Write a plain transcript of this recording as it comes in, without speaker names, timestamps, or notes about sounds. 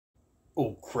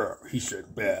Oh crap, he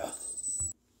said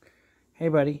bath. Hey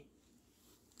buddy,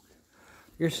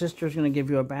 your sister's gonna give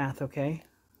you a bath, okay?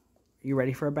 You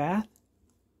ready for a bath?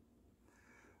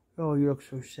 Oh, you look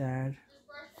so sad.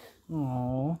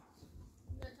 Aww.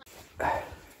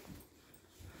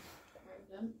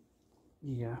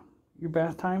 Yeah. Your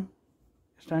bath time?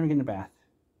 It's time to get in the bath.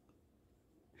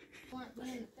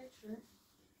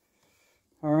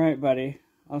 Alright, buddy.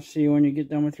 I'll see you when you get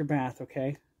done with your bath,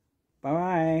 okay?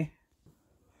 Bye-bye.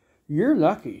 You're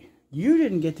lucky. You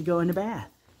didn't get to go in the bath.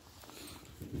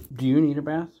 Do you need a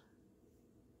bath?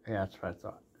 Yeah, that's what I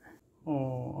thought.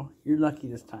 Oh, you're lucky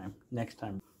this time. Next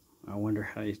time. I wonder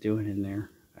how he's doing in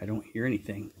there. I don't hear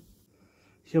anything.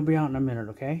 He'll be out in a minute,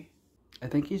 okay? I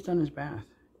think he's done his bath.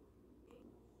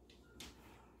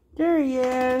 There he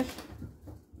is.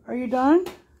 Are you done?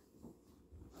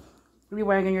 Are you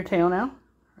wagging your tail now?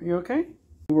 Are you okay?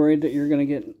 You worried that you're going to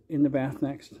get in the bath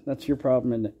next? That's your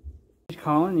problem, isn't it? He's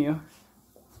calling you.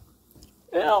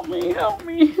 Help me, help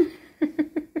me.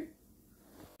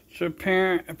 So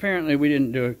apparently we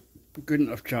didn't do a good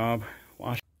enough job.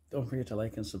 Don't forget to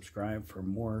like and subscribe for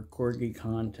more Corgi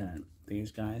content.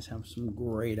 These guys have some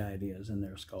great ideas in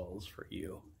their skulls for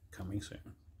you. Coming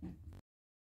soon.